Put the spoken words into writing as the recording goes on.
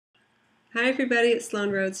Hi everybody, it's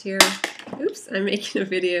Sloan Rhodes here. Oops, I'm making a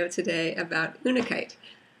video today about unakite.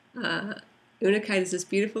 Unakite is this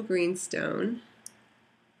beautiful green stone.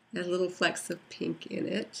 It has little flecks of pink in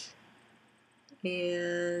it.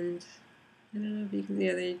 And I don't know if you can,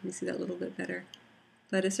 there you can see that a little bit better.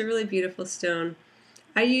 But it's a really beautiful stone.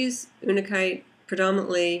 I use unakite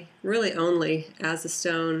predominantly, really only, as a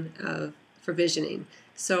stone for visioning.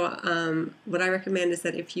 So what I recommend is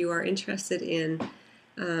that if you are interested in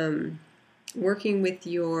working with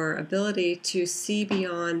your ability to see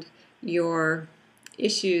beyond your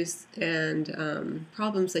issues and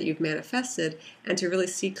problems that you've manifested, and to really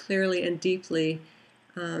see clearly and deeply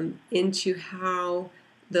into how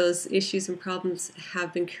those issues and problems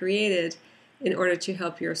have been created in order to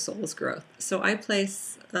help your soul's growth. So I would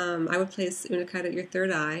place unakite at your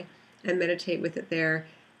third eye and meditate with it there,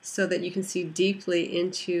 so that you can see deeply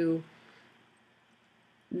into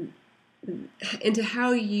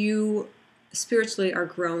how you spiritually are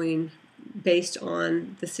growing based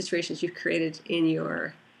on the situations you've created in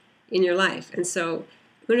your life. And so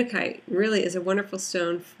unakite really is a wonderful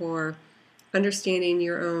stone for understanding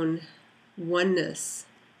your own oneness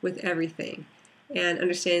with everything, and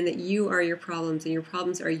understanding that you are your problems and your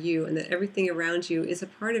problems are you, and that everything around you is a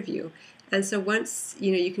part of you. And so once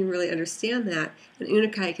you can really understand that, and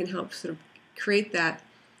unakite can help sort of create that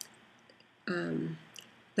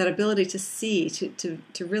that ability to see,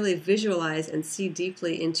 to really visualize and see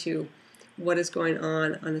deeply into what is going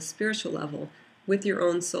on a spiritual level with your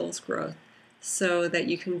own soul's growth, so that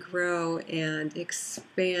you can grow and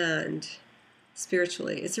expand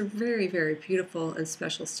spiritually. It's a very, very beautiful and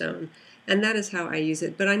special stone, and that is how I use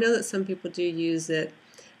it. But I know that some people do use it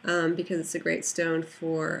because it's a great stone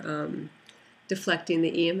for deflecting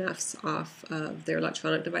the EMFs off of their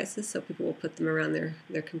electronic devices, so people will put them around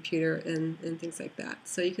their computer and things like that.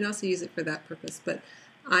 So you can also use it for that purpose, but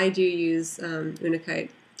I do use unakite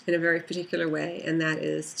in a very particular way, and that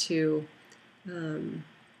is to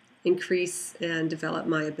increase and develop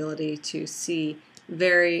my ability to see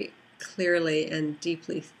very clearly and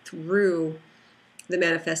deeply through the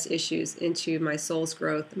manifest issues into my soul's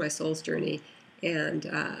growth, my soul's journey, and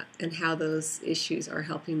how those issues are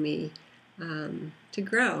helping me to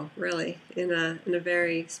grow, really, in a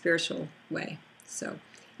very spiritual way. So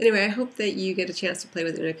anyway, I hope that you get a chance to play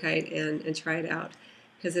with unakite and try it out,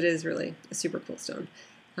 because it is really a super cool stone.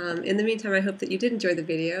 In the meantime, I hope that you did enjoy the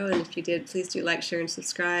video, and if you did, please do like, share, and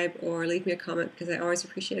subscribe, or leave me a comment, because I always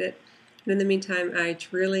appreciate it. And in the meantime, I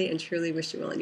really and truly wish you well.